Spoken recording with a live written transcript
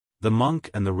The Monk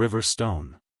and the River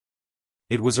Stone.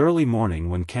 It was early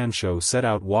morning when Kansho set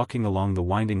out walking along the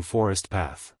winding forest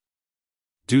path.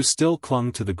 Dew still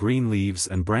clung to the green leaves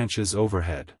and branches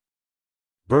overhead.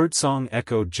 Birdsong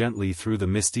echoed gently through the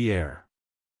misty air.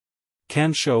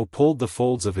 Kansho pulled the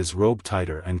folds of his robe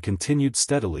tighter and continued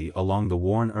steadily along the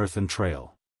worn earthen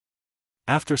trail.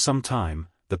 After some time,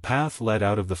 the path led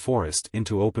out of the forest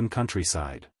into open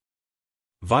countryside.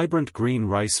 Vibrant green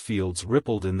rice fields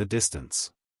rippled in the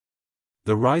distance.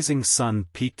 The rising sun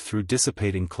peeked through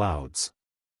dissipating clouds,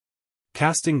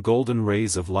 casting golden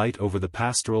rays of light over the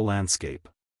pastoral landscape.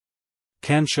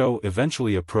 Kansho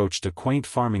eventually approached a quaint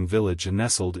farming village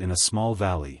nestled in a small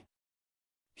valley.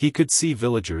 He could see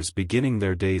villagers beginning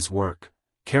their day's work,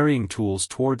 carrying tools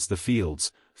towards the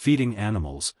fields, feeding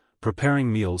animals,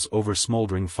 preparing meals over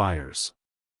smoldering fires.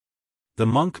 The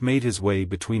monk made his way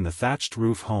between the thatched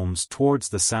roof homes towards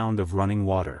the sound of running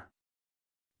water.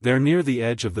 There near the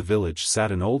edge of the village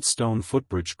sat an old stone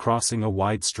footbridge crossing a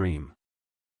wide stream.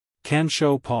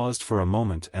 Kansho paused for a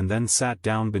moment and then sat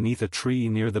down beneath a tree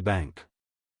near the bank.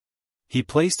 He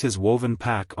placed his woven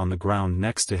pack on the ground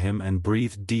next to him and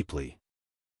breathed deeply.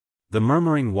 The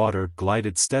murmuring water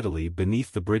glided steadily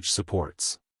beneath the bridge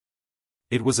supports.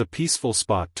 It was a peaceful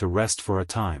spot to rest for a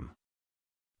time.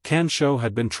 Kansho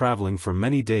had been traveling for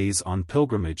many days on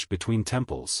pilgrimage between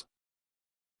temples,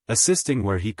 assisting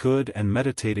where he could and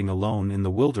meditating alone in the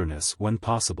wilderness when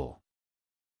possible.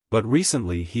 But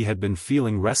recently he had been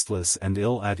feeling restless and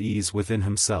ill at ease within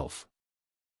himself.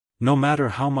 No matter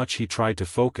how much he tried to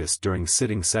focus during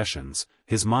sitting sessions,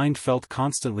 his mind felt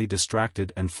constantly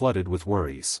distracted and flooded with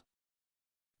worries.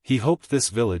 He hoped this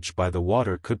village by the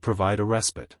water could provide a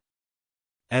respite.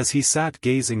 As he sat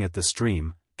gazing at the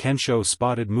stream, Kansho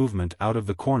spotted movement out of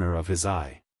the corner of his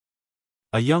eye.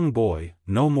 A young boy,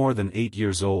 no more than 8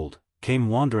 years old, came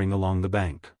wandering along the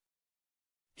bank.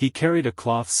 He carried a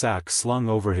cloth sack slung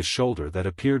over his shoulder that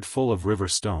appeared full of river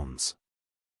stones.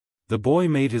 The boy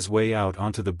made his way out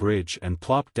onto the bridge and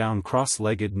plopped down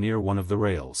cross-legged near one of the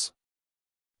rails.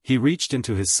 He reached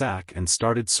into his sack and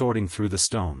started sorting through the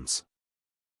stones.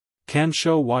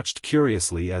 Kansho watched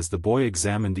curiously as the boy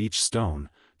examined each stone,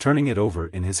 turning it over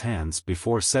in his hands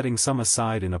before setting some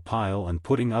aside in a pile and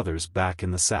putting others back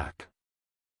in the sack.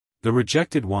 The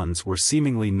rejected ones were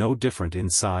seemingly no different in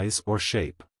size or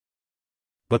shape.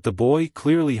 But the boy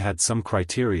clearly had some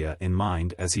criteria in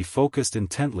mind as he focused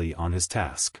intently on his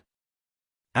task.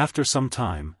 After some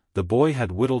time, the boy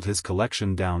had whittled his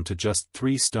collection down to just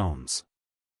 3 stones.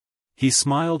 He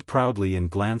smiled proudly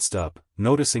and glanced up,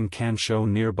 noticing Kansho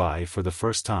nearby for the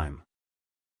first time.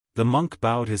 The monk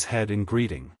bowed his head in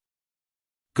greeting.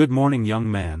 "Good morning,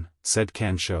 young man," said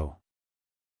Kansho.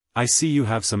 "I see you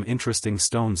have some interesting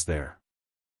stones there.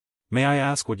 May I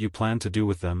ask what you plan to do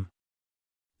with them?"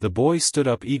 The boy stood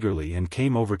up eagerly and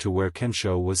came over to where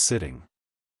Kansho was sitting.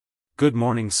 "Good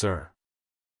morning, sir.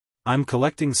 I'm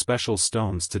collecting special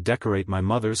stones to decorate my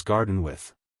mother's garden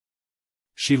with.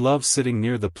 She loves sitting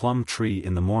near the plum tree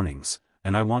in the mornings,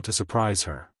 and I want to surprise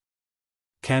her."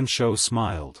 Kansho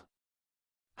smiled.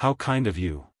 "How kind of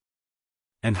you.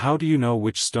 And how do you know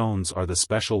which stones are the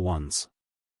special ones?"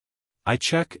 "I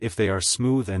check if they are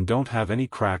smooth and don't have any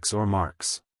cracks or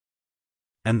marks.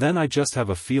 And then I just have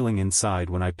a feeling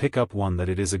inside when I pick up one that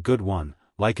it is a good one,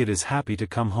 like it is happy to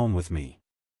come home with me."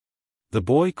 The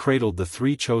boy cradled the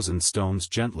 3 chosen stones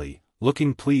gently,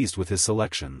 looking pleased with his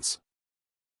selections.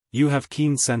 "You have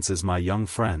keen senses, my young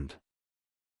friend.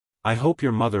 I hope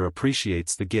your mother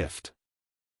appreciates the gift."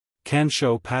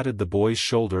 Kansho patted the boy's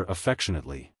shoulder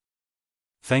affectionately.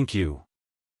 "Thank you.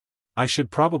 I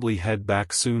should probably head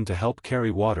back soon to help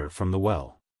carry water from the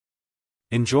well.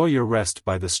 Enjoy your rest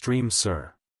by the stream,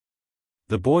 sir."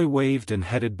 The boy waved and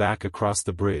headed back across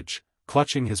the bridge,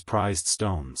 clutching his prized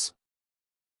stones.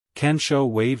 Kansho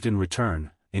waved in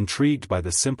return, intrigued by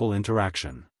the simple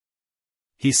interaction.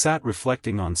 He sat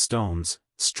reflecting on stones,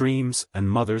 streams,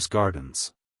 and mother's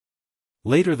gardens.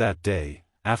 Later that day,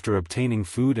 after obtaining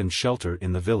food and shelter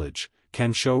in the village,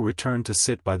 Kansho returned to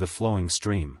sit by the flowing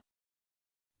stream.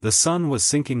 The sun was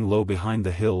sinking low behind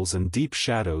the hills and deep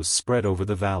shadows spread over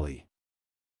the valley.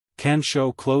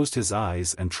 Kansho closed his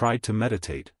eyes and tried to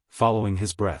meditate, following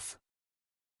his breath.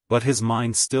 But his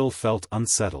mind still felt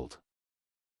unsettled.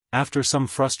 After some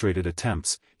frustrated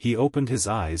attempts, he opened his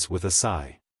eyes with a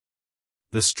sigh.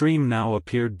 The stream now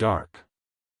appeared dark,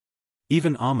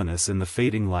 even ominous in the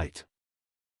fading light.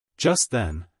 Just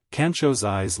then, Kansho's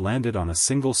eyes landed on a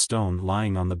single stone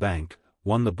lying on the bank,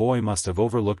 one the boy must have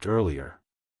overlooked earlier.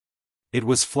 It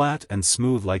was flat and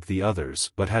smooth like the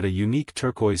others but had a unique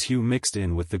turquoise hue mixed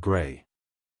in with the gray.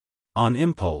 On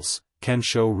impulse,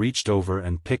 Kansho reached over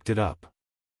and picked it up.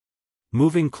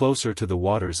 Moving closer to the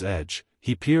water's edge,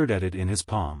 he peered at it in his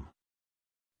palm.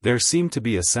 There seemed to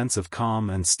be a sense of calm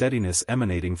and steadiness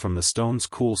emanating from the stone's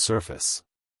cool surface.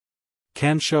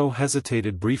 Kansho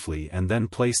hesitated briefly and then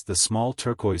placed the small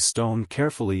turquoise stone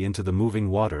carefully into the moving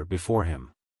water before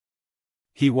him.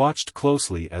 He watched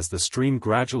closely as the stream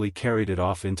gradually carried it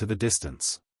off into the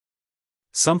distance.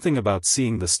 Something about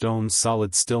seeing the stone's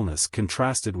solid stillness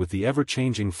contrasted with the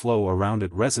ever-changing flow around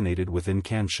it resonated within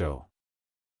Kansho.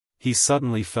 He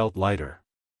suddenly felt lighter.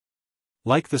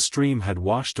 Like the stream had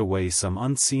washed away some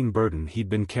unseen burden he'd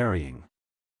been carrying.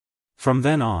 From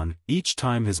then on, each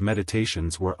time his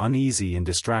meditations were uneasy and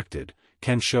distracted,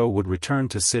 Kansho would return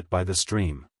to sit by the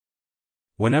stream.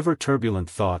 Whenever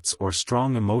turbulent thoughts or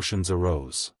strong emotions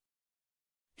arose,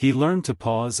 he learned to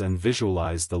pause and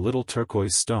visualize the little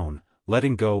turquoise stone,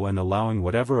 letting go and allowing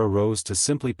whatever arose to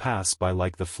simply pass by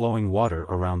like the flowing water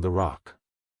around the rock.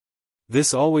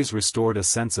 This always restored a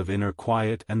sense of inner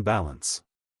quiet and balance.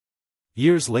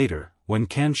 Years later, when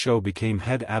Kansho became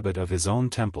head abbot of his own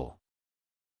temple,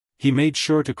 he made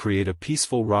sure to create a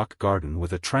peaceful rock garden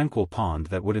with a tranquil pond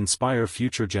that would inspire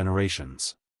future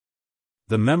generations.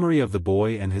 The memory of the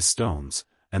boy and his stones,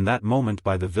 and that moment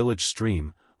by the village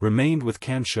stream, remained with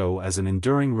Kansho as an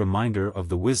enduring reminder of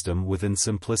the wisdom within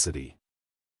simplicity.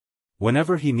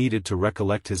 Whenever he needed to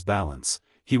recollect his balance,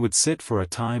 he would sit for a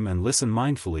time and listen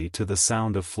mindfully to the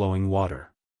sound of flowing water.